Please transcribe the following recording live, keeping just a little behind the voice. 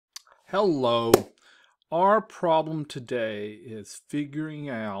Hello. Our problem today is figuring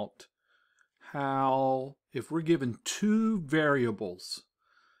out how, if we're given two variables,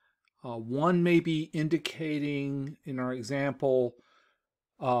 one may be indicating, in our example,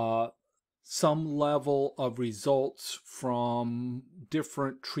 some level of results from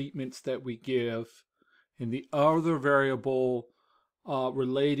different treatments that we give, and the other variable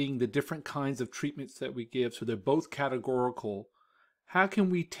relating the different kinds of treatments that we give, so they're both categorical. How can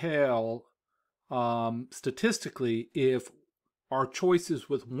we tell statistically if our choices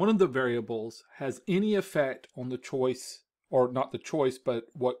with one of the variables has any effect on the choice, or not the choice, but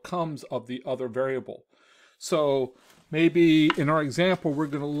what comes of the other variable? So maybe in our example, we're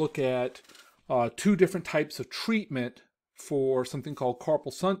going to look at two different types of treatment for something called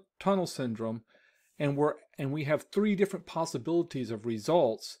carpal tunnel syndrome, and we have three different possibilities of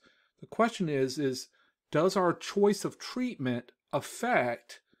results. The question is does our choice of treatment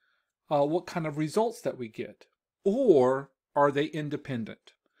affect what kind of results that we get, or are they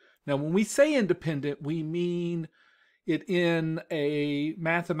independent? Now, when we say independent, we mean it in a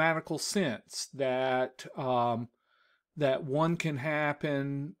mathematical sense, that that one can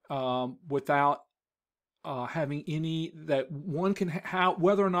happen without having any, that one can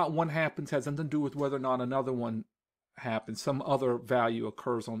whether or not one happens has nothing to do with whether or not another one happens. Some other value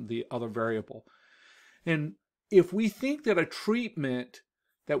occurs on the other variable. And if we think that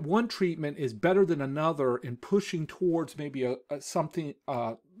that one treatment is better than another in pushing towards maybe something,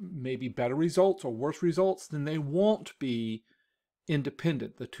 maybe better results or worse results, then they won't be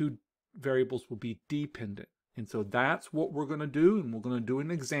independent. The two variables will be dependent. And so that's what we're going to do, and we're going to do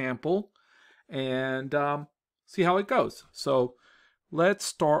an example and see how it goes. So let's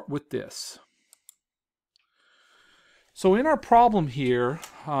start with this. So in our problem here,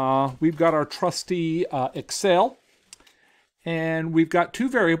 we've got our trusty Excel, and we've got two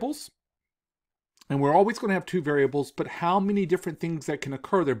variables, and we're always going to have two variables, but how many different things that can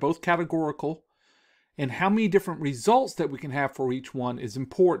occur? They're both categorical, and how many different results that we can have for each one is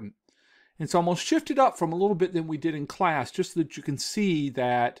important. And so I'm going to shift it up from a little bit than we did in class, just so that you can see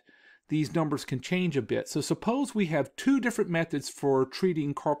that these numbers can change a bit. So suppose we have two different methods for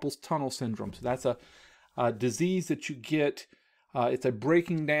treating carpal tunnel syndrome. So that's a disease that you get. It's a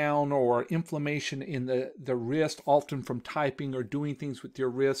breaking down or inflammation in the wrist, often from typing or doing things with your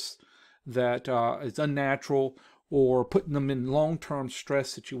wrists that is unnatural, or putting them in long-term stress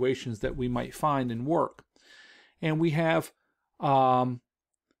situations that we might find in work. And we have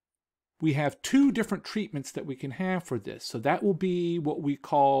two different treatments that we can have for this. So that will be what we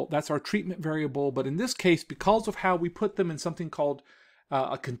call, that's our treatment variable. But in this case, because of how we put them in something called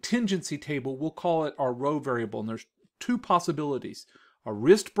a contingency table, we'll call it our row variable. And there's two possibilities: a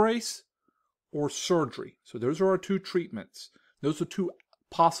wrist brace or surgery. So those are our two treatments. Those are two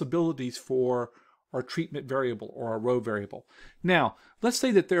possibilities for our treatment variable or our row variable. Now, let's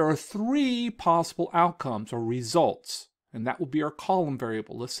say that there are three possible outcomes or results, and that will be our column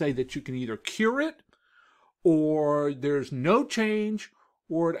variable. Let's say that you can either cure it, or there's no change,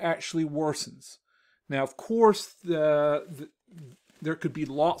 or it actually worsens. Now, of course, there could be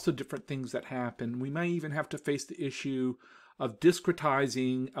lots of different things that happen. We may even have to face the issue of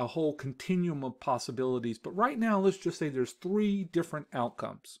discretizing a whole continuum of possibilities. But right now, let's just say there's three different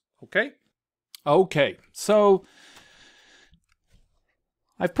outcomes. Okay? Okay, so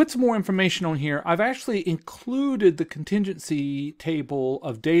I've put some more information on here. I've actually included the contingency table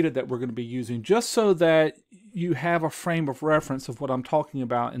of data that we're going to be using, just so that you have a frame of reference of what I'm talking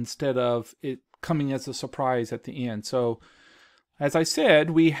about, instead of it coming as a surprise at the end. So, as I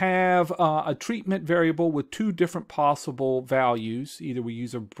said, we have a treatment variable with two different possible values. Either we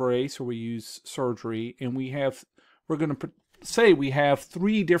use a brace or we use surgery, and we're going to say we have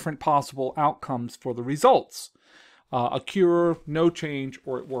three different possible outcomes for the results: a cure, no change,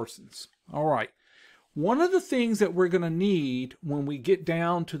 or it worsens. All right. One of the things that we're going to need when we get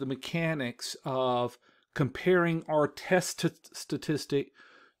down to the mechanics of comparing our test statistic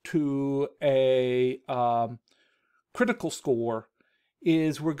to a critical score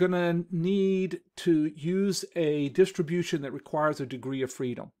is we're going to need to use a distribution that requires a degree of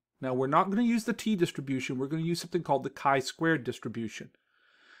freedom. Now, we're not going to use the t-distribution. We're going to use something called the chi-squared distribution.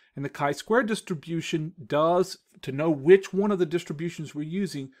 And the chi-squared distribution does, to know which one of the distributions we're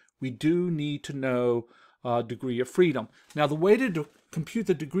using, we do need to know degree of freedom. Now, the way to compute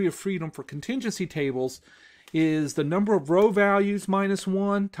the degree of freedom for contingency tables is the number of row values minus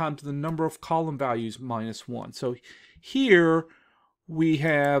 1 times the number of column values minus 1. So here we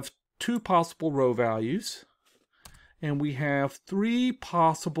have two possible row values, and we have three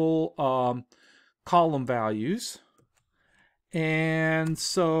possible column values, And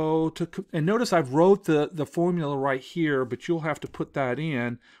so, and notice I've wrote the formula right here, but you'll have to put that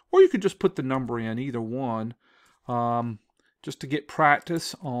in, or you could just put the number in, either one, just to get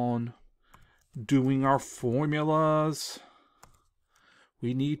practice on doing our formulas.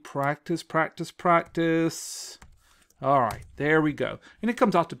 We need practice, practice, practice. All right, there we go. And it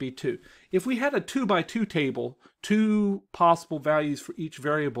comes out to be 2. If we had a 2 by 2 table, 2 possible values for each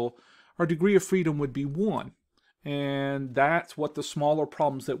variable, our degree of freedom would be 1. And that's what the smaller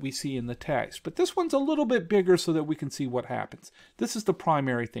problems that we see in the text. But this one's a little bit bigger so that we can see what happens. This is the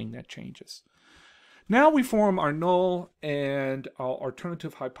primary thing that changes. Now we form our null and our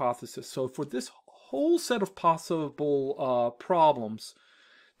alternative hypothesis. So for this whole set of possible problems,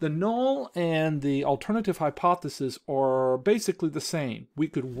 the null and the alternative hypothesis are basically the same. We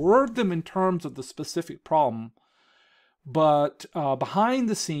could word them in terms of the specific problem, but behind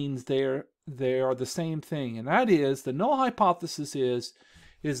the scenes they are the same thing, and that is the null hypothesis is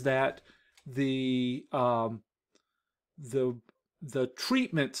that the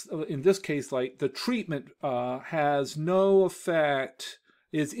treatments, in this case, like the treatment has no effect,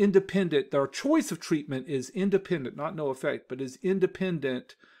 is independent. Their choice of treatment is independent, not no effect, but is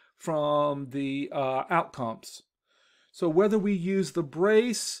independent from the outcomes. So whether we use the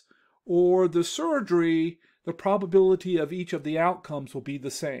brace or the surgery, the probability of each of the outcomes will be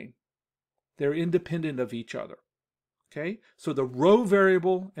the same. They're independent of each other. Okay? So the row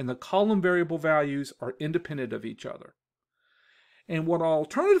variable and the column variable values are independent of each other. And what our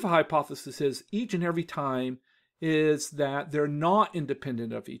alternative hypothesis is each and every time is that they're not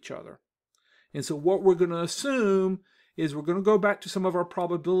independent of each other. And so what we're going to assume is we're going to go back to some of our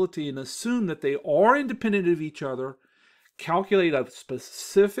probability and assume that they are independent of each other, calculate a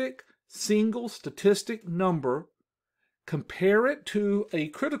specific single statistic number, compare it to a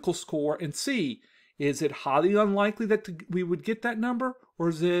critical score, and see, is it highly unlikely that we would get that number, or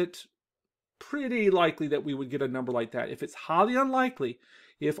is it pretty likely that we would get a number like that? If it's highly unlikely,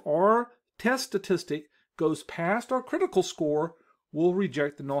 if our test statistic goes past our critical score, we'll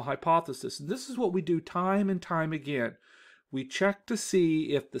reject the null hypothesis. And this is what we do time and time again. We check to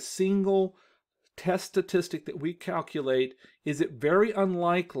see if the single test statistic that we calculate, is it very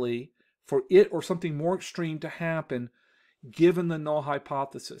unlikely for it or something more extreme to happen given the null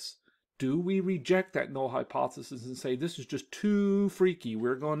hypothesis. Do we reject that null hypothesis and say this is just too freaky,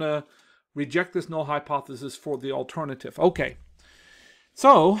 we're going to reject this null hypothesis for the alternative? Okay,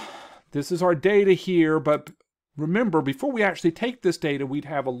 so this is our data here, but remember, before we actually take this data, we'd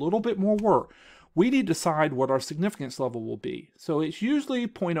have a little bit more work. We need to decide what our significance level will be. So it's usually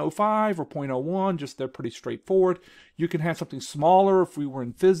 0.05 or 0.01, just they're pretty straightforward. You can have something smaller if we were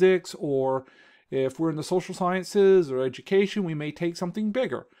in physics, or if we're in the social sciences or education, we may take something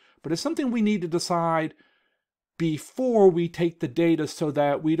bigger. But it's something we need to decide before we take the data so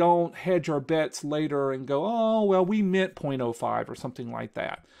that we don't hedge our bets later and go, oh, well, we meant 0.05 or something like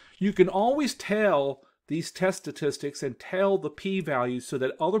that. You can always tell these test statistics and tell the p-values so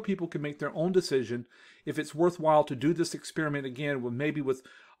that other people can make their own decision if it's worthwhile to do this experiment again, maybe with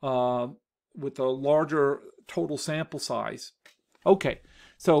a larger total sample size. Okay,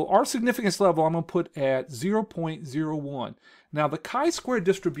 so our significance level I'm going to put at 0.01. Now the chi-square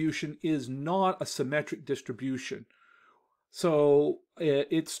distribution is not a symmetric distribution. So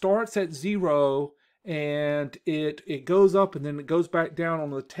it starts at 0 and it goes up and then it goes back down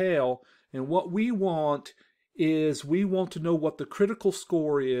on the tail. And what we want is we want to know what the critical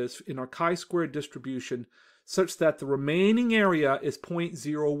score is in our chi-square distribution such that the remaining area is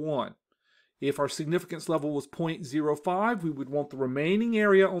 0.01. If our significance level was 0.05, we would want the remaining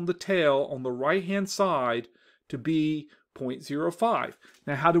area on the tail on the right-hand side to be 0.05.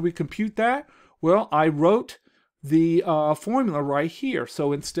 Now, how do we compute that? Well, I wrote the formula right here.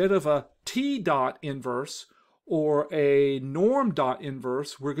 So instead of a t dot inverse or a norm dot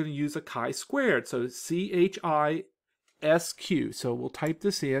inverse, we're going to use a chi-squared. So CHISQ. So we'll type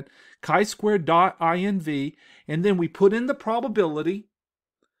this in, chi-squared dot INV, and then we put in the probability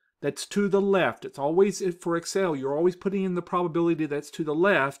that's to the left. It's always, for Excel, you're always putting in the probability that's to the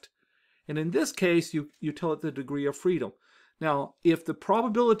left. And in this case, you tell it the degree of freedom. Now, if the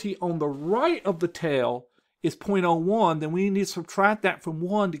probability on the right of the tail is 0.01, then we need to subtract that from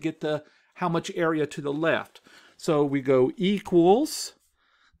 1 to get the how much area to the left. So we go equals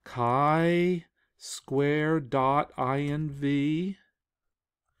chi-squared dot INV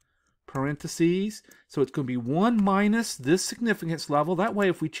parentheses. So it's going to be 1 minus this significance level. That way,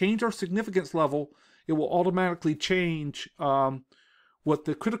 if we change our significance level, it will automatically change what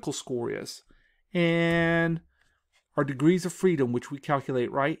the critical score is. And our degrees of freedom, which we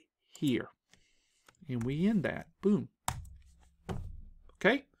calculate right here. And we end that. Boom.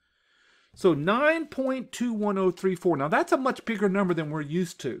 Okay? So 9.21034. Now that's a much bigger number than we're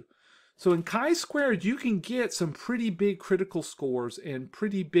used to. So in chi-squared, you can get some pretty big critical scores and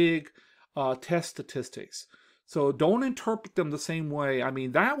pretty big test statistics. So don't interpret them the same way. I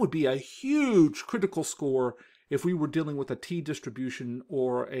mean, that would be a huge critical score if we were dealing with a t-distribution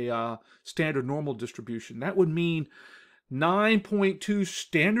or a standard normal distribution. That would mean 9.2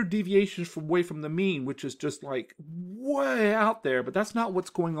 standard deviations away from the mean, which is just like way out there, but that's not what's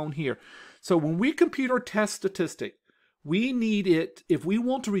going on here. So when we compute our test statistic, we need it, if we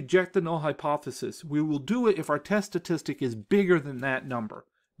want to reject the null hypothesis, we will do it if our test statistic is bigger than that number,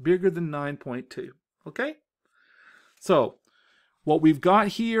 bigger than 9.2, okay? So what we've got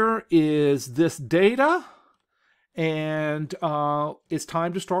here is this data, and it's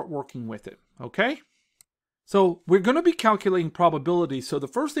time to start working with it, okay? So we're going to be calculating probability. So the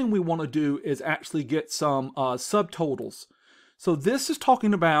first thing we want to do is actually get some subtotals. So this is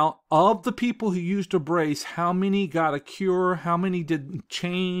talking about, of the people who used a brace, how many got a cure, how many didn't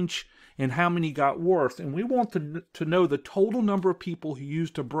change, and how many got worse. And we want to know the total number of people who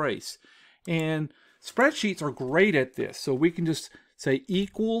used a brace. And spreadsheets are great at this. So we can just say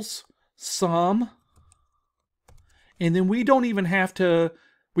equals sum. And then we don't even have to,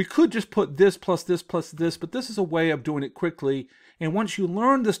 we could just put this plus this plus this, but this is a way of doing it quickly. And once you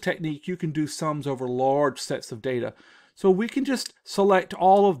learn this technique, you can do sums over large sets of data. So we can just select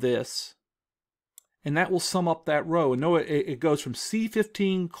all of this, and that will sum up that row. And know it goes from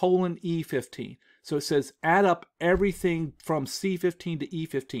C15 colon E15. So it says add up everything from C15 to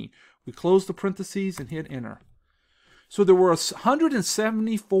E15. We close the parentheses and hit enter. So there were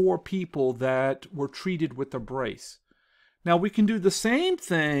 174 people that were treated with a brace. Now we can do the same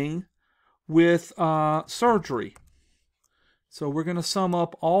thing with surgery. So we're going to sum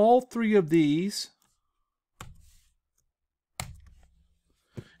up all three of these.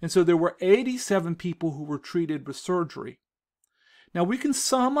 And so there were 87 people who were treated with surgery. Now we can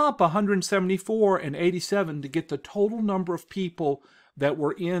sum up 174 and 87 to get the total number of people that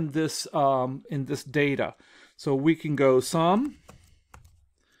were in this data. So we can go sum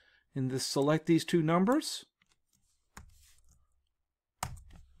and just select these two numbers.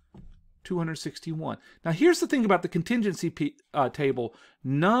 261. Now here's the thing about the contingency table.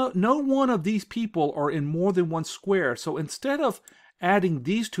 No one of these people are in more than one square. So instead of adding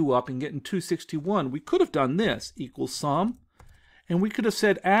these two up and getting 261, we could have done this, equals sum, and we could have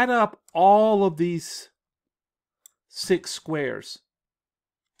said add up all of these 6 squares.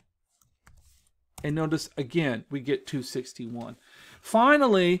 And notice again, we get 261.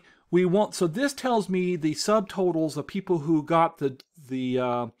 Finally, we want, so this tells me the subtotals of people who got for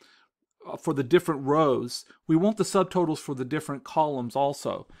the different rows. We want the subtotals for the different columns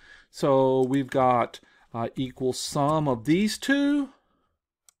also. So we've got equals sum of these two.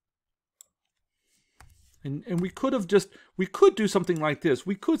 And we could have we could do something like this.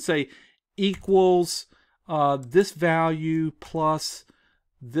 We could say equals this value plus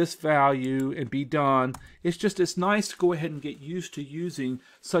this value and be done. It's nice to go ahead and get used to using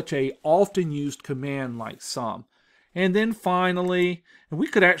such a often used command like sum. And then finally, and we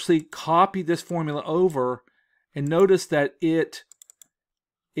could actually copy this formula over and notice that it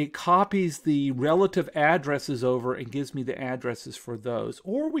copies the relative addresses over and gives me the addresses for those.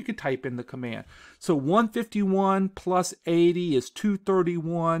 Or we could type in the command. So 151 plus 80 is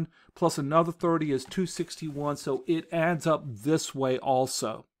 231 plus another 30 is 261. So it adds up this way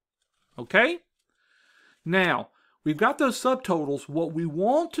also. Okay? Now, we've got those subtotals. What we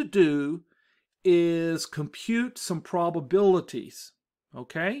want to do is compute some probabilities.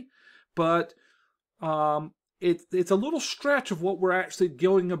 Okay? But it's a little stretch of what we're actually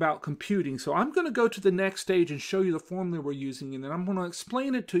going about computing. So I'm going to go to the next stage and show you the formula we're using, and then I'm going to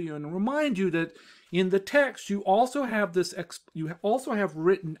explain it to you and remind you that in the text you also have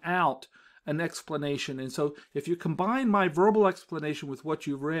written out an explanation. And so if you combine my verbal explanation with what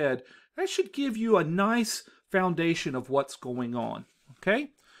you read, that should give you a nice foundation of what's going on.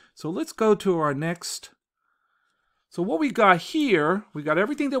 Okay? So let's go to our next. So what we got here, we got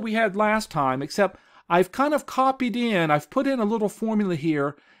everything that we had last time, except I've kind of copied in, I've put in a little formula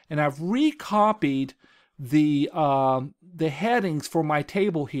here, and I've recopied the headings for my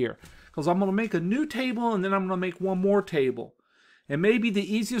table here. Because I'm going to make a new table, and then I'm going to make one more table. And maybe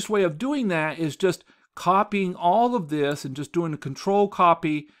the easiest way of doing that is just copying all of this and just doing a control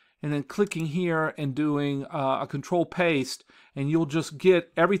copy, and then clicking here and doing a control paste, and you'll just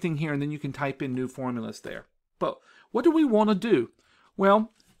get everything here, and then you can type in new formulas there. But what do we want to do?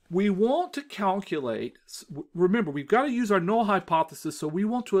 Well, we want to calculate, remember, we've got to use our null hypothesis, so we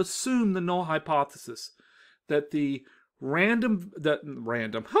want to assume the null hypothesis, that the that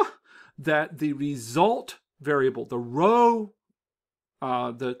the result variable,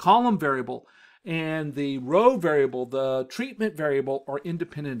 the column variable, and the row variable, the treatment variable, are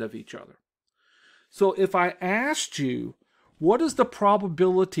independent of each other. So if I asked you, what is the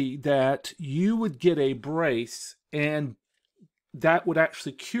probability that you would get a brace and that would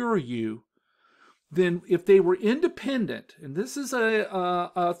actually cure you, then if they were independent, and this is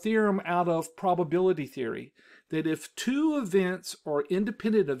a theorem out of probability theory, that if two events are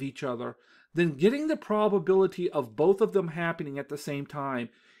independent of each other, then getting the probability of both of them happening at the same time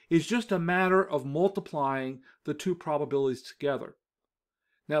is just a matter of multiplying the two probabilities together.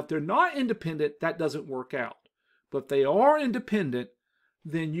 Now, if they're not independent, that doesn't work out. But if they are independent,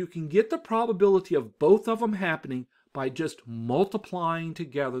 then you can get the probability of both of them happening by just multiplying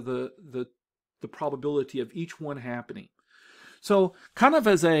together the probability of each one happening. So, kind of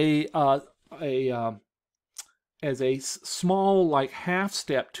as a small like half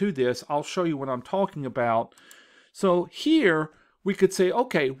step to this, I'll show you what I'm talking about. So here we could say,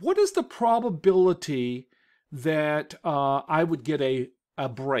 okay, what is the probability that I would get a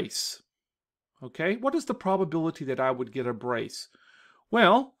brace? Okay, what is the probability that I would get a brace?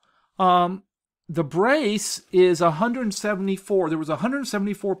 Well, the brace is 174. There was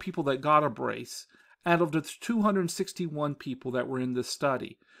 174 people that got a brace out of the 261 people that were in this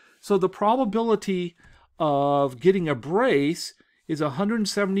study. So the probability of getting a brace is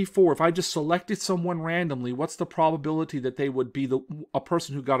 174. If I just selected someone randomly, what's the probability that they would be a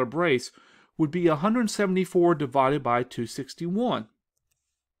person who got a brace? Would be 174 divided by 261.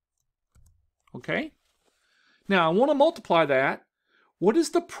 Okay? Now, I want to multiply that. What is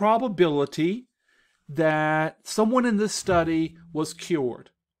the probability that someone in this study was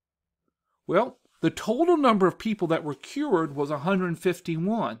cured? Well, the total number of people that were cured was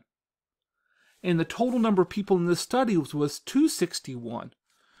 151. And the total number of people in this study was 261.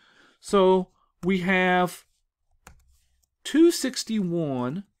 So we have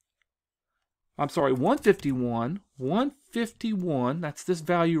 151, that's this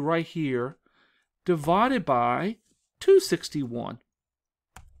value right here, divided by 261.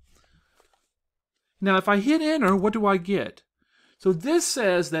 Now, if I hit enter, what do I get? So this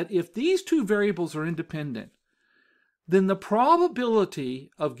says that if these two variables are independent, then the probability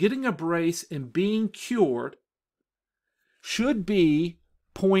of getting a brace and being cured should be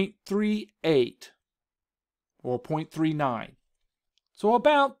 0.38 or 0.39. So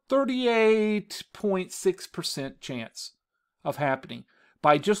about 38.6% chance of happening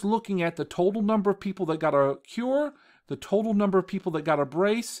by just looking at the total number of people that got a cure, the total number of people that got a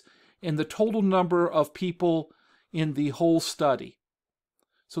brace, and the total number of people in the whole study.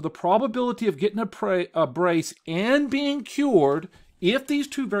 So the probability of getting a brace and being cured, if these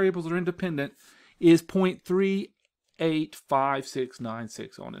two variables are independent, is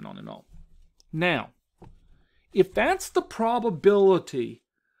 0.385696, on and on and on. Now, if that's the probability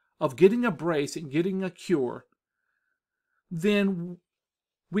of getting a brace and getting a cure, then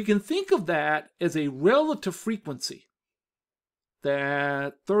we can think of that as a relative frequency.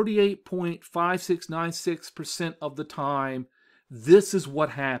 That 38.5696% of the time, this is what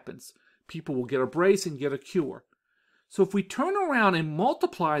happens. People will get a brace and get a cure. So if we turn around and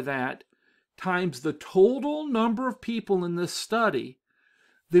multiply that times the total number of people in this study,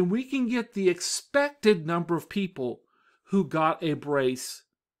 then we can get the expected number of people who got a brace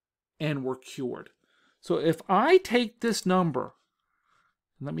and were cured. So if I take this number,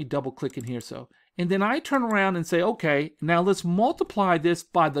 let me double click in here, and then I turn around and say, okay, now let's multiply this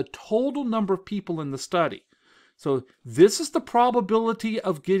by the total number of people in the study. So this is the probability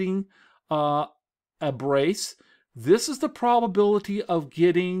of getting a brace. This is the probability of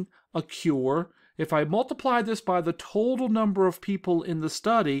getting a cure. If I multiply this by the total number of people in the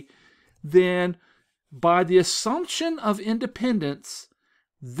study, then by the assumption of independence,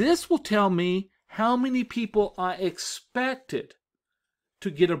 this will tell me how many people I expected to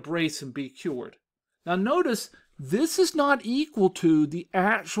get a brace and be cured. Now notice, this is not equal to the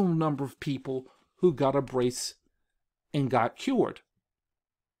actual number of people who got a brace and got cured,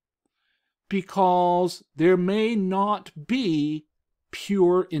 because there may not be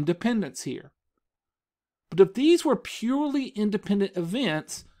pure independence here. But if these were purely independent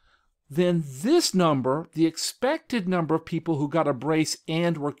events, then this number, the expected number of people who got a brace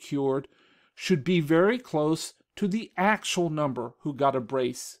and were cured, should be very close to the actual number who got a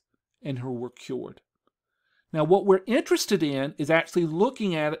brace and who were cured. Now, what we're interested in is actually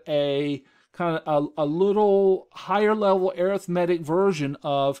looking at a kind of a little higher level arithmetic version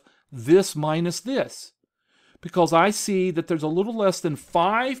of this minus this, because I see that there's a little less than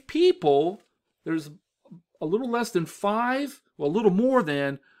 5 people. There's a little less than 5, well, a little more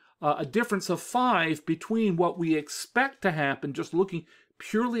than a difference of 5 between what we expect to happen, just looking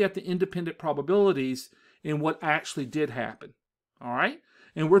purely at the independent probabilities, and what actually did happen. All right?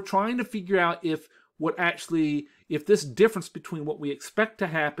 And we're trying to figure out if this difference between what we expect to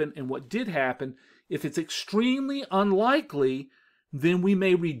happen and what did happen, if it's extremely unlikely, then we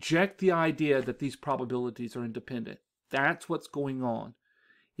may reject the idea that these probabilities are independent. That's what's going on.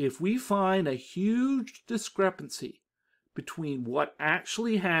 If we find a huge discrepancy between what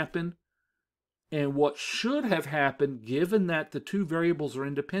actually happened and what should have happened, given that the two variables are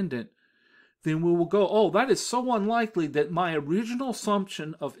independent, then we will go, oh, that is so unlikely that my original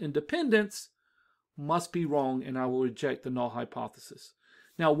assumption of independence must be wrong, and I will reject the null hypothesis.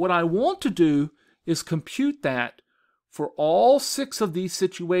 Now, what I want to do is compute that for all 6 of these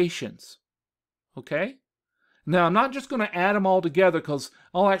situations. Okay? Now, I'm not just going to add them all together because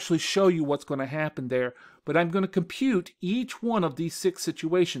I'll actually show you what's going to happen there, but I'm going to compute each one of these 6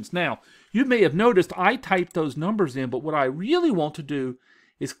 situations. Now, you may have noticed I typed those numbers in, but what I really want to do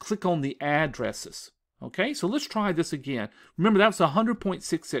is click on the addresses. Okay, so let's try this again. Remember, that's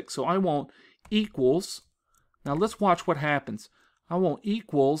 100.66, so I want equals. Now, let's watch what happens. I want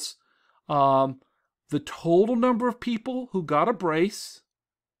equals the total number of people who got a brace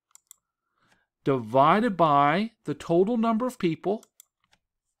divided by the total number of people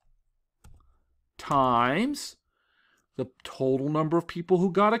times the total number of people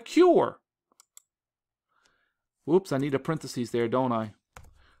who got a cure. Whoops, I need a parentheses there, don't I?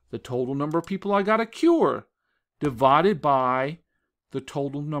 The total number of people I got a cure divided by the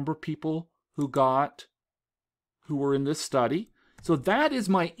total number of people who were in this study. So that is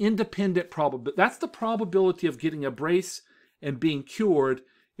my independent probability. That's the probability of getting a brace and being cured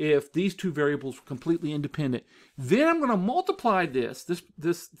if these two variables were completely independent. Then I'm going to multiply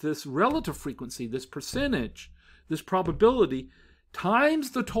this relative frequency, this percentage, this probability,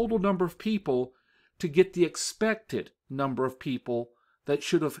 times the total number of people to get the expected number of people that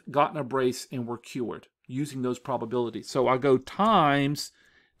should have gotten a brace and were cured using those probabilities. So I go times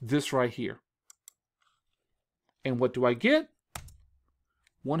this right here. And what do I get?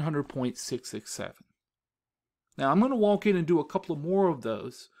 100.667. Now I'm going to walk in and do a couple of more of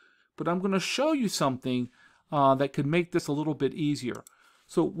those, but I'm going to show you something that could make this a little bit easier.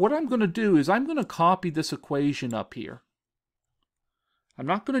 So what I'm going to do is I'm going to copy this equation up here. I'm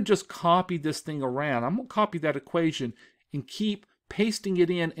not going to just copy this thing around. I'm going to copy that equation and keep pasting it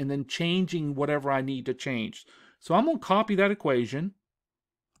in and then changing whatever I need to change. So I'm going to copy that equation.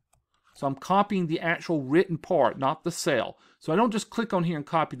 So I'm copying the actual written part, not the cell. So I don't just click on here and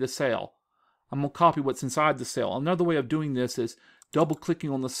copy the cell. I'm going to copy what's inside the cell. Another way of doing this is double-clicking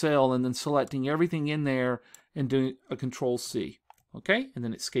on the cell and then selecting everything in there and doing a Control-C. Okay? And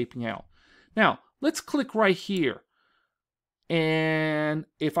then escaping out. Now, let's click right here. And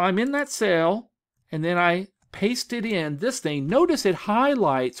if I'm in that cell and then I paste it in, this thing, notice it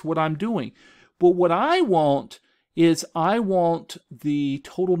highlights what I'm doing. But what I want is I want the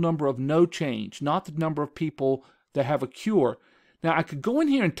total number of no change, not the number of people that have a cure. Now, I could go in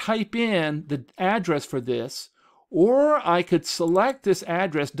here and type in the address for this, or I could select this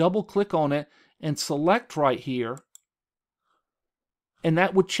address, double-click on it, and select right here, and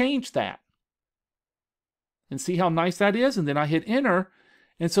that would change that. And see how nice that is? And then I hit enter,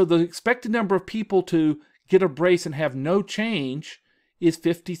 and so the expected number of people to get a brace and have no change is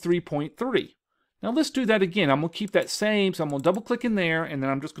 53.3. Now let's do that again. I'm going to keep that same, so I'm going to double-click in there, and then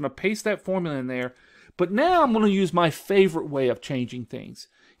I'm just going to paste that formula in there. But now I'm going to use my favorite way of changing things.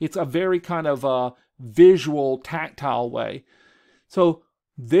 It's a very kind of visual, tactile way. So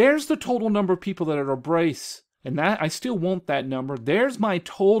there's the total number of people that are a brace, and that I still want that number. There's my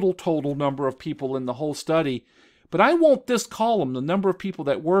total number of people in the whole study. But I want this column, the number of people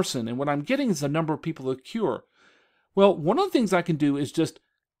that worsen, and what I'm getting is the number of people that cure. Well, one of the things I can do is just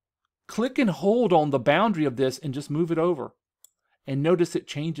click and hold on the boundary of this and just move it over. And notice it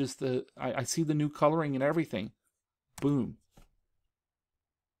changes I see the new coloring and everything. Boom.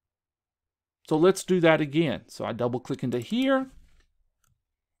 So let's do that again. So I double click into here,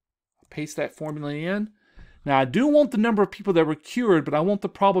 paste that formula in. Now I do want the number of people that were cured, but I want the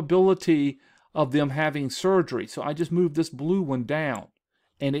probability of them having surgery. So I just move this blue one down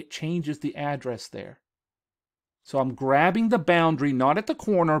and it changes the address there. So I'm grabbing the boundary, not at the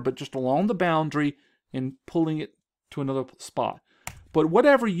corner, but just along the boundary and pulling it to another spot. But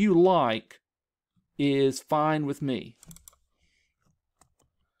whatever you like is fine with me.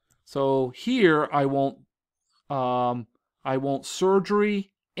 So here I want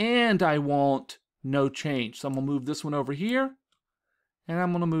surgery and I want no change. So I'm going to move this one over here and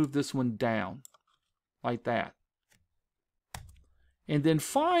I'm going to move this one down. like that. And then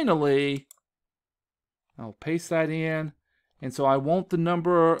finally, I'll paste that in. And so I want the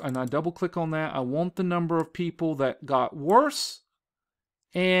number, and I double click on that, I want the number of people that got worse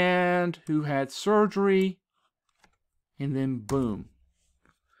and who had surgery, and then boom.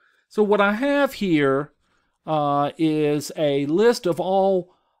 So what I have here is a list of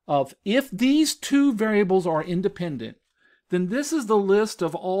all of, if these two variables are independent, then this is the list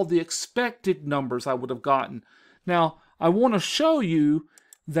of all the expected numbers I would have gotten. Now, I want to show you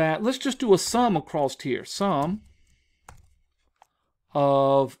that, let's just do a sum across here. Sum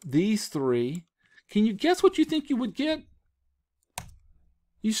of these three. Can you guess what you think you would get?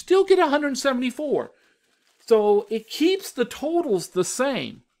 You still get 174. So it keeps the totals the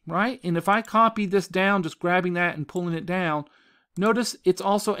same, right? And if I copy this down, just grabbing that and pulling it down, notice it's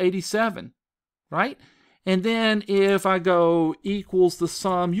also 87, right? And then if I go equals the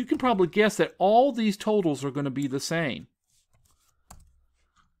sum, you can probably guess that all these totals are going to be the same.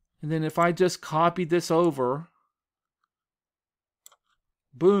 And then if I just copy this over,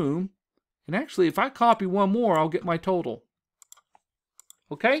 boom. And actually, if I copy one more, I'll get my total.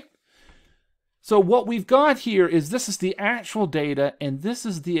 Okay? So what we've got here is this is the actual data, and this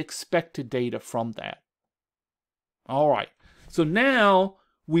is the expected data from that. All right. So now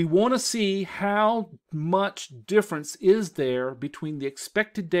we want to see how much difference is there between the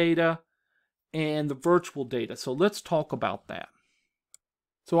expected data and the virtual data. So let's talk about that.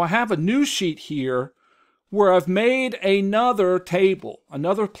 So I have a new sheet here where I've made another table,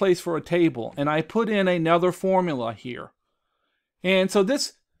 another place for a table, and I put in another formula here. And so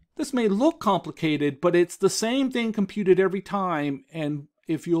this may look complicated, but it's the same thing computed every time. And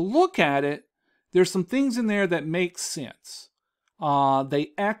if you look at it, there's some things in there that make sense.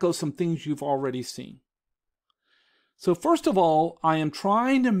 They echo some things you've already seen. So first of all, I am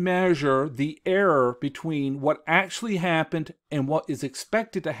trying to measure the error between what actually happened and what is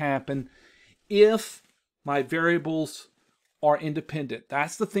expected to happen if my variables are independent.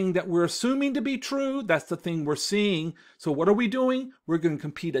 That's the thing that we're assuming to be true. That's the thing we're seeing. So what are we doing? We're going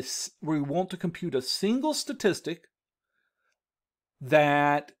to we want to compute a single statistic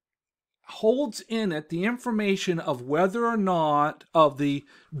that holds in it the information of whether or not, of the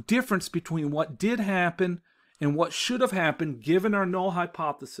difference between what did happen and what should have happened given our null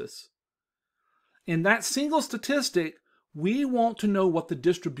hypothesis. In that single statistic, we want to know what the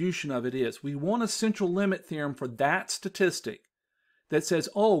distribution of it is. We want a central limit theorem for that statistic that says,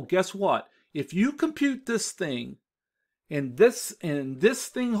 oh, guess what? If you compute this thing, and this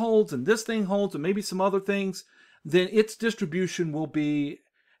thing holds, and this thing holds, and maybe some other things, then its distribution will be,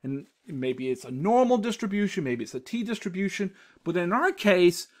 and maybe it's a normal distribution, maybe it's a t-distribution, but in our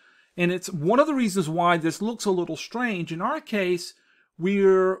case, and it's one of the reasons why this looks a little strange, in our case,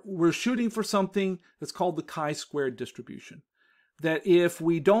 we're shooting for something that's called the chi-squared distribution. That if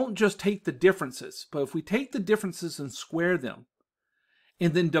we don't just take the differences, but if we take the differences and square them,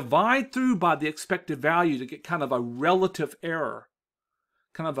 and then divide through by the expected value to get kind of a relative error,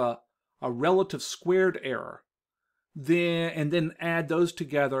 kind of a relative squared error, and then add those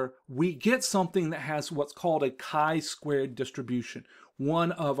together, we get something that has what's called a chi-squared distribution.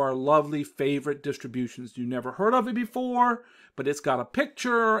 One of our lovely favorite distributions. You never heard of it before, but it's got a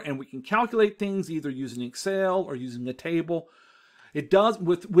picture, and we can calculate things either using Excel or using a table. It does,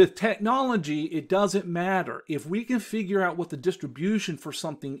 with technology, it doesn't matter. If we can figure out what the distribution for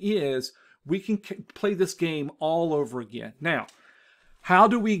something is, we can play this game all over again. Now, how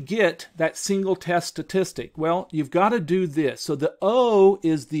do we get that single test statistic? Well, you've got to do this. So the O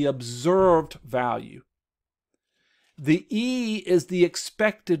is the observed value. The E is the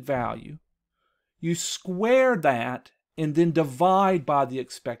expected value. You square that and then divide by the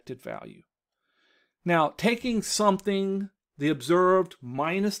expected value. Now, taking something, the observed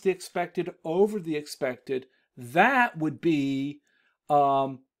minus the expected over the expected, that would be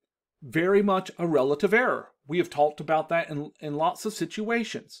very much a relative error. We have talked about that in lots of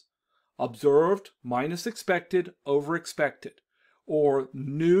situations. Observed minus expected over expected. Or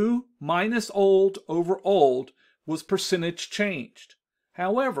new minus old over old was percentage changed.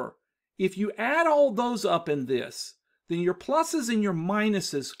 However, if you add all those up in this, then your pluses and your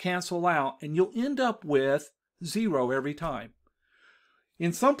minuses cancel out, and you'll end up with 0 every time.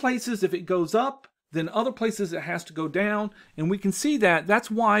 In some places, if it goes up, then other places it has to go down, and we can see that.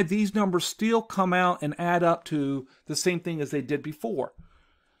 That's why these numbers still come out and add up to the same thing as they did before.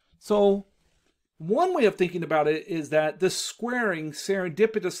 So one way of thinking about it is that this squaring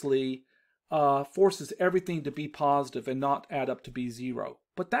serendipitously forces everything to be positive and not add up to be 0.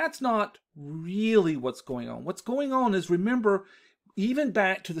 But that's not really what's going on. What's going on is, remember, even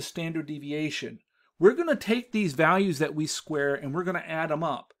back to the standard deviation, we're going to take these values that we square and we're going to add them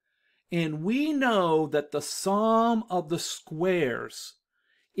up. And we know that the sum of the squares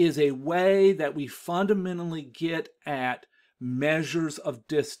is a way that we fundamentally get at measures of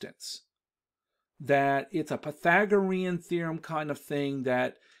distance. That it's a Pythagorean theorem kind of thing,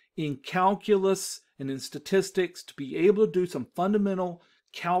 that in calculus and in statistics, to be able to do some fundamental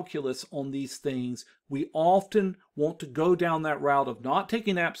calculus on these things, we often want to go down that route of not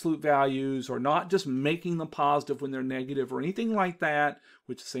taking absolute values or not just making them positive when they're negative or anything like that,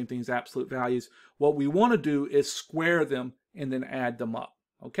 which is the same thing as absolute values. What we want to do is square them and then add them up.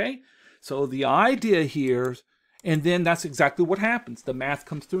 Okay? So the idea here, and then that's exactly what happens. The math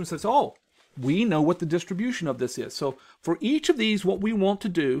comes through and says, oh, we know what the distribution of this is. So for each of these, what we want to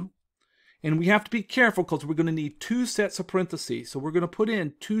do, and we have to be careful because we're going to need two sets of parentheses. So we're going to put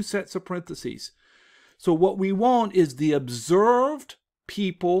in two sets of parentheses. So what we want is the observed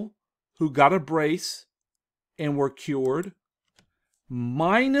people who got a brace and were cured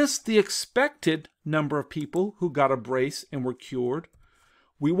minus the expected number of people who got a brace and were cured.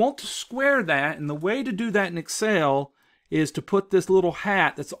 We want to square that, and the way to do that in Excel is to put this little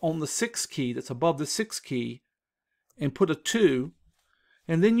hat that's on the 6 key, that's above the 6 key, and put a 2.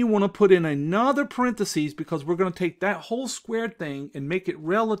 And then you want to put in another parentheses because we're going to take that whole squared thing and make it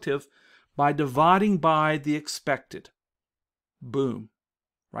relative by dividing by the expected. Boom.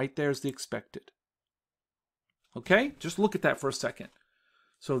 Right there's the expected. Okay? Just look at that for a second.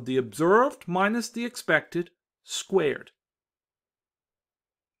 So the observed minus the expected squared.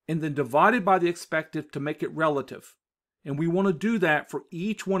 And then divided by the expected to make it relative. And we want to do that for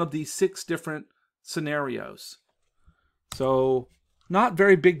each one of these 6 different scenarios. So not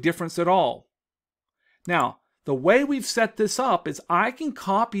very big difference at all. Now, the way we've set this up is I can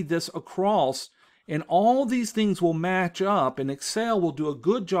copy this across and all these things will match up, and Excel will do a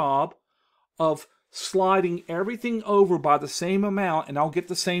good job of sliding everything over by the same amount, and I'll get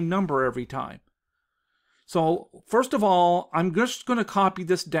the same number every time. So first of all, I'm just going to copy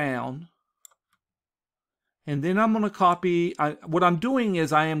this down, and then I'm going to copy, what I'm doing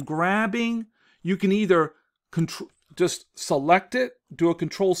is I am grabbing, you can either just select it, do a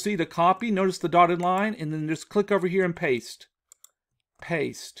Control-C to copy, notice the dotted line, and then just click over here and paste.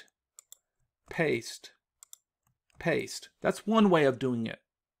 Paste. Paste. Paste. That's one way of doing it.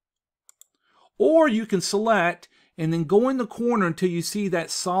 Or you can select and then go in the corner until you see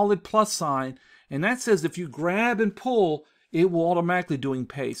that solid plus sign, and that says if you grab and pull, it will automatically doing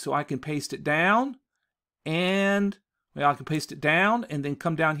paste. So I can paste it down, and I can paste it down and then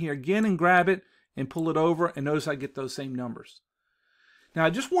come down here again and grab it and pull it over, and notice I get those same numbers. Now I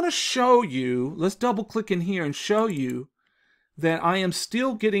just want to show you, let's double click in here and show you that I am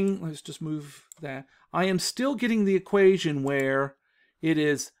still getting, let's just move that, I am still getting the equation where it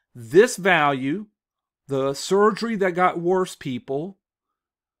is this value, the surgery that got worse people,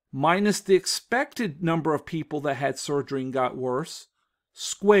 minus the expected number of people that had surgery and got worse,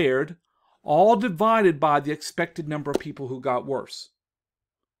 squared, all divided by the expected number of people who got worse.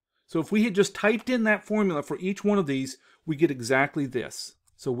 So if we had just typed in that formula for each one of these, we get exactly this.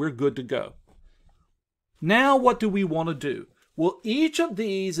 So we're good to go. Now what do we want to do? Well, each of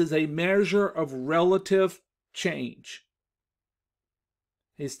these is a measure of relative change.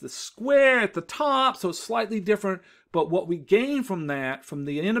 It's the square at the top, so it's slightly different, but what we gain from that, from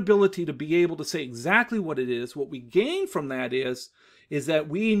the inability to be able to say exactly what it is, what we gain from that is that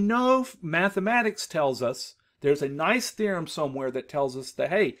we know mathematics tells us, there's a nice theorem somewhere that tells us that,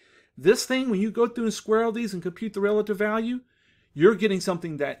 hey, this thing, when you go through and square all these and compute the relative value, you're getting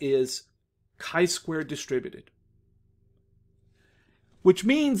something that is chi-square distributed. Which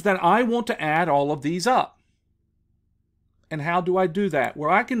means that I want to add all of these up. And how do I do that?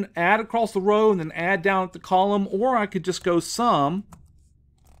 Well, I can add across the row and then add down at the column, or I could just go sum.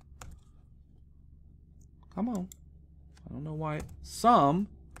 Come on. I don't know why. Sum,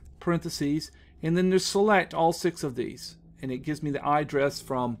 parentheses, and then just select all 6 of these. And it gives me the address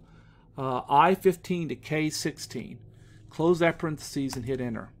from I-15 to K-16. Close that parentheses and hit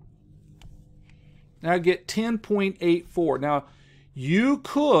enter. Now I get 10.84. Now you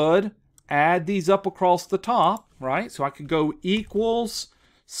could add these up across the top, right? So I could go equals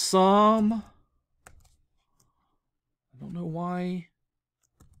sum. I don't know why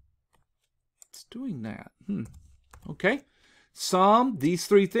it's doing that. Okay. Sum these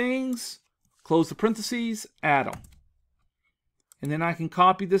 3 things, close the parentheses, add them. And then I can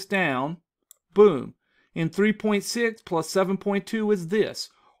copy this down. Boom. And 3.6 plus 7.2 is this.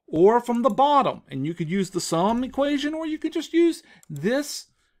 Or from the bottom. And you could use the sum equation, or you could just use this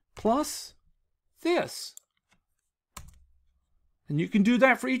plus this. And you can do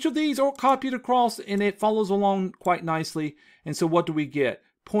that for each of these or copy it across, and it follows along quite nicely. And so what do we get?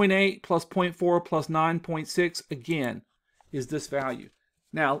 0.8 plus 0.4 plus 9.6, again, is this value.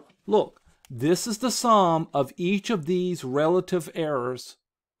 Now, look, this is the sum of each of these relative errors,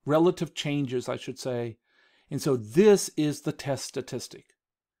 relative changes, I should say. And so this is the test statistic.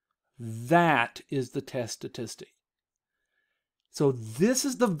 That is the test statistic. So this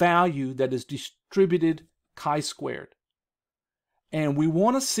is the value that is distributed chi-squared. And we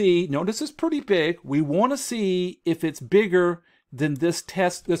want to see, notice it's pretty big, we want to see if it's bigger than this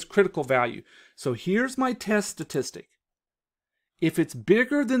critical value. So here's my test statistic. If it's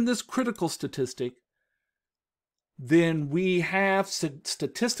bigger than this critical statistic, then we have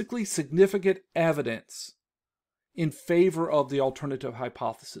statistically significant evidence in favor of the alternative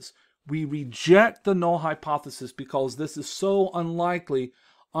hypothesis. We reject the null hypothesis because this is so unlikely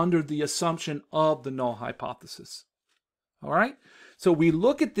under the assumption of the null hypothesis. All right? So we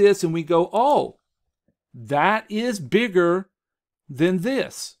look at this and we go, oh, that is bigger than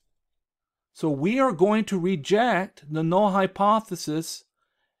this. So we are going to reject the null hypothesis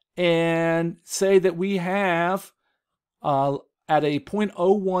and say that we have, at a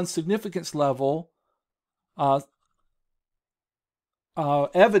 0.01 significance level,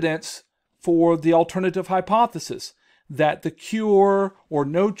 evidence for the alternative hypothesis, that the cure or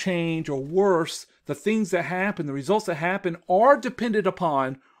no change or worse, the things that happen, the results that happen are dependent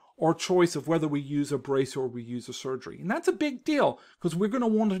upon our choice of whether we use a brace or we use a surgery. And that's a big deal because we're going to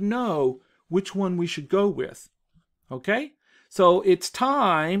want to know which one we should go with. Okay? So it's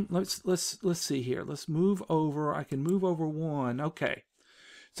time, let's see here. Let's move over. I can move over one. Okay.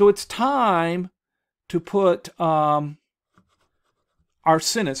 So it's time to put our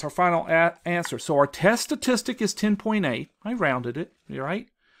sentence, our final answer. So our test statistic is 10.8. I rounded it, right?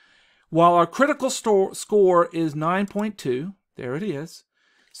 While our critical score is 9.2. There it is.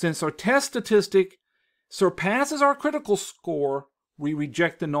 Since our test statistic surpasses our critical score, we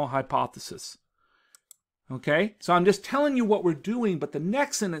reject the null hypothesis. Okay? So I'm just telling you what we're doing, but the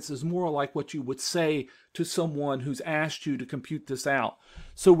next sentence is more like what you would say to someone who's asked you to compute this out.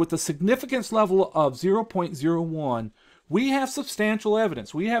 So with a significance level of 0.01, we have substantial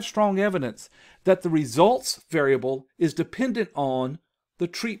evidence, we have strong evidence that the results variable is dependent on the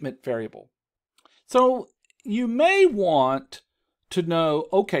treatment variable. So you may want to know,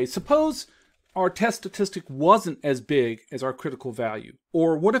 okay, suppose our test statistic wasn't as big as our critical value,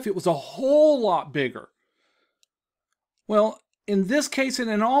 or what if it was a whole lot bigger? Well, in this case and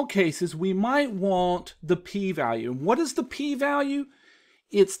in all cases, we might want the p-value. And what is the p-value?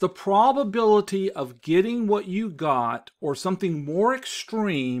 It's the probability of getting what you got or something more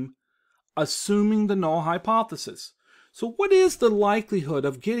extreme, assuming the null hypothesis. So what is the likelihood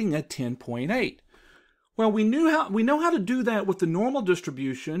of getting a 10.8? Well, we know how to do that with the normal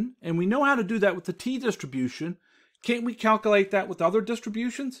distribution, and we know how to do that with the t-distribution. Can't we calculate that with other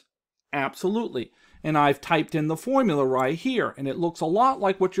distributions? Absolutely. And I've typed in the formula right here, and it looks a lot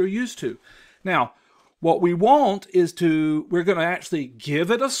like what you're used to. Now, what we want is we're going to actually give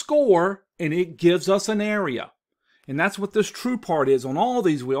it a score, and it gives us an area. And that's what this true part is. On all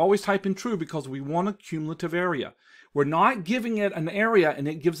these, we always type in true because we want a cumulative area. We're not giving it an area, and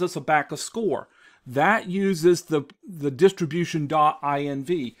it gives us back a score. That uses the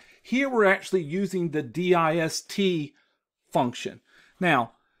distribution.inv. Here we're actually using the dist function.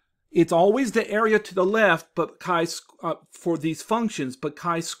 Now, it's always the area to the left, but for these functions, but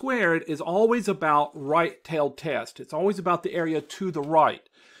chi-squared is always about right-tailed test. It's always about the area to the right.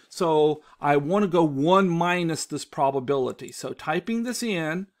 So I want to go 1 minus this probability. So typing this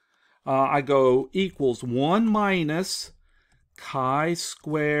in, I go equals 1 minus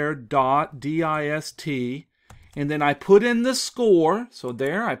chi-squared dot dist, and then I put in the score. So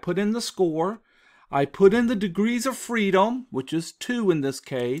there, I put in the score. I put in the degrees of freedom, which is 2 in this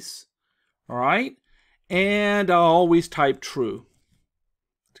case. All right? And I always type true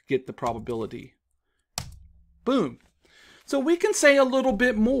to get the probability. Boom. So we can say a little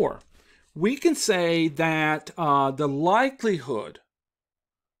bit more. We can say that the likelihood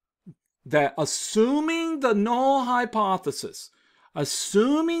that assuming the null hypothesis,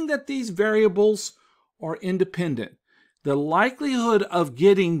 assuming that these variables are independent, the likelihood of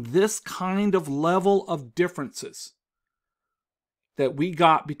getting this kind of level of differences that we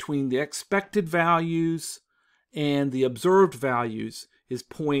got between the expected values and the observed values is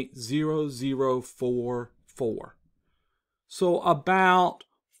 0.0044. So about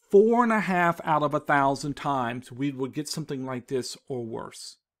 4.5 out of 1,000 times we would get something like this or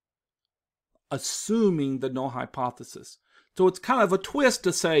worse, assuming the null hypothesis. So it's kind of a twist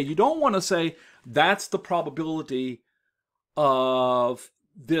to say, you don't want to say that's the probability of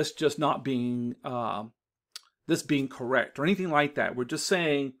this just not being this being correct or anything like that. We're just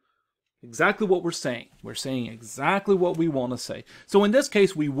saying exactly what we're saying. We're saying exactly what we want to say. So in this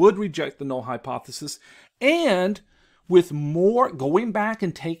case, we would reject the null hypothesis. And with more, going back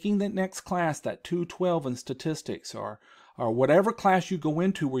and taking the next class, that 212 in statistics, or whatever class you go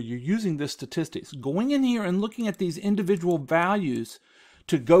into where you're using this statistics, going in here and looking at these individual values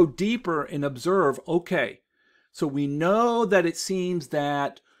to go deeper and observe, okay, so we know that it seems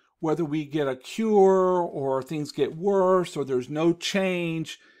that whether we get a cure or things get worse or there's no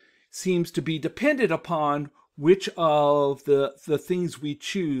change seems to be dependent upon which of the things we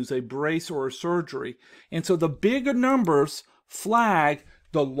choose, a brace or a surgery. And so the bigger numbers flag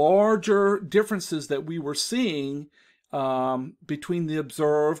the larger differences that we were seeing between the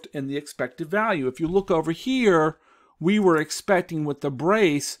observed and the expected value. If you look over here, we were expecting with the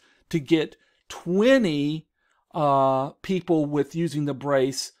brace to get 20 people with using the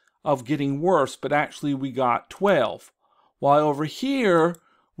brace of getting worse, but actually we got 12. While over here,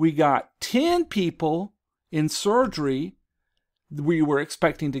 we got 10 people in surgery we were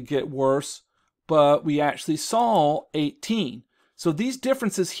expecting to get worse, but we actually saw 18. So these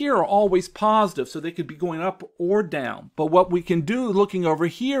differences here are always positive, so they could be going up or down. But what we can do looking over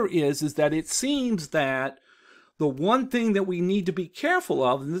here is that it seems that the one thing that we need to be careful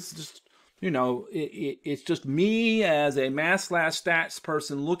of, and this is just, it's just me as a math/stats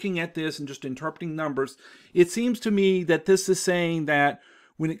person looking at this and just interpreting numbers. It seems to me that this is saying that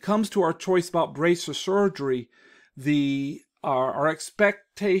when it comes to our choice about brace or surgery, our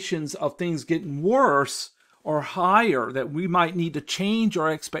expectations of things getting worse are higher, that we might need to change our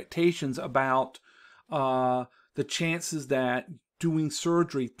expectations about the chances that doing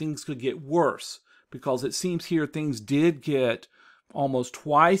surgery things could get worse, because it seems here things did get almost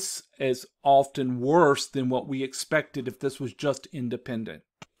twice as often worse than what we expected if this was just independent.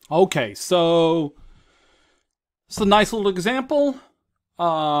 Okay, so it's a nice little example.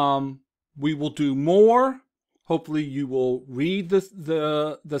 We will do more. Hopefully you will read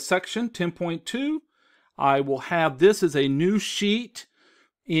the section 10.2. I will have this as a new sheet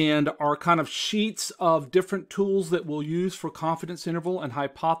and our kind of sheets of different tools that we'll use for confidence interval and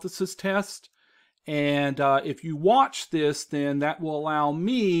hypothesis test. And if you watch this, then that will allow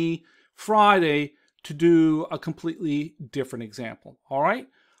me Friday to do a completely different example. All right?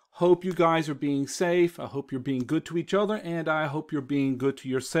 Hope you guys are being safe. I hope you're being good to each other, and I hope you're being good to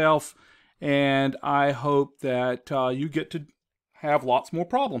yourself. And I hope that you get to have lots more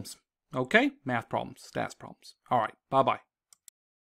problems. Okay? Math problems, stats problems. All right. Bye-bye.